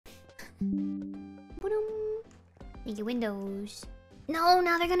Boom. Thank you, Windows. No,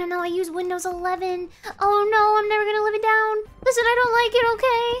 now they're gonna know I use Windows 11. Oh no, I'm never gonna live it down. Listen, I don't like it,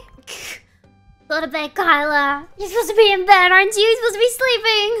 okay? Go to bed, Kyla. You're supposed to be in bed, aren't you? You're supposed to be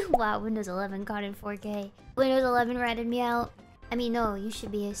sleeping. Wow, Windows 11 caught in 4K. Windows 11 ratted me out. I mean, no, you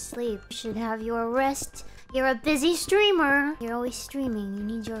should be asleep. You should have your rest. You're a busy streamer. You're always streaming. You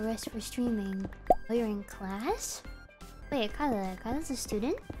need your rest for streaming. Oh, you're in class? Wait, Kyla's a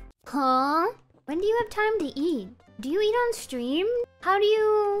student? Huh? When do you have time to eat? Do you eat on stream? How do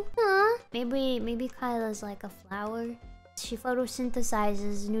you... Huh? Maybe Kyla's like a flower. She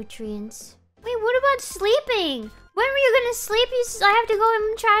photosynthesizes nutrients. Wait, what about sleeping? When were you gonna sleep? I have to go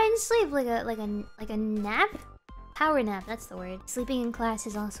and try and sleep. Like a nap? Power nap, that's the word. Sleeping in class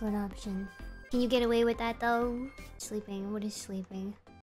is also an option. Can you get away with that though? Sleeping, what is sleeping?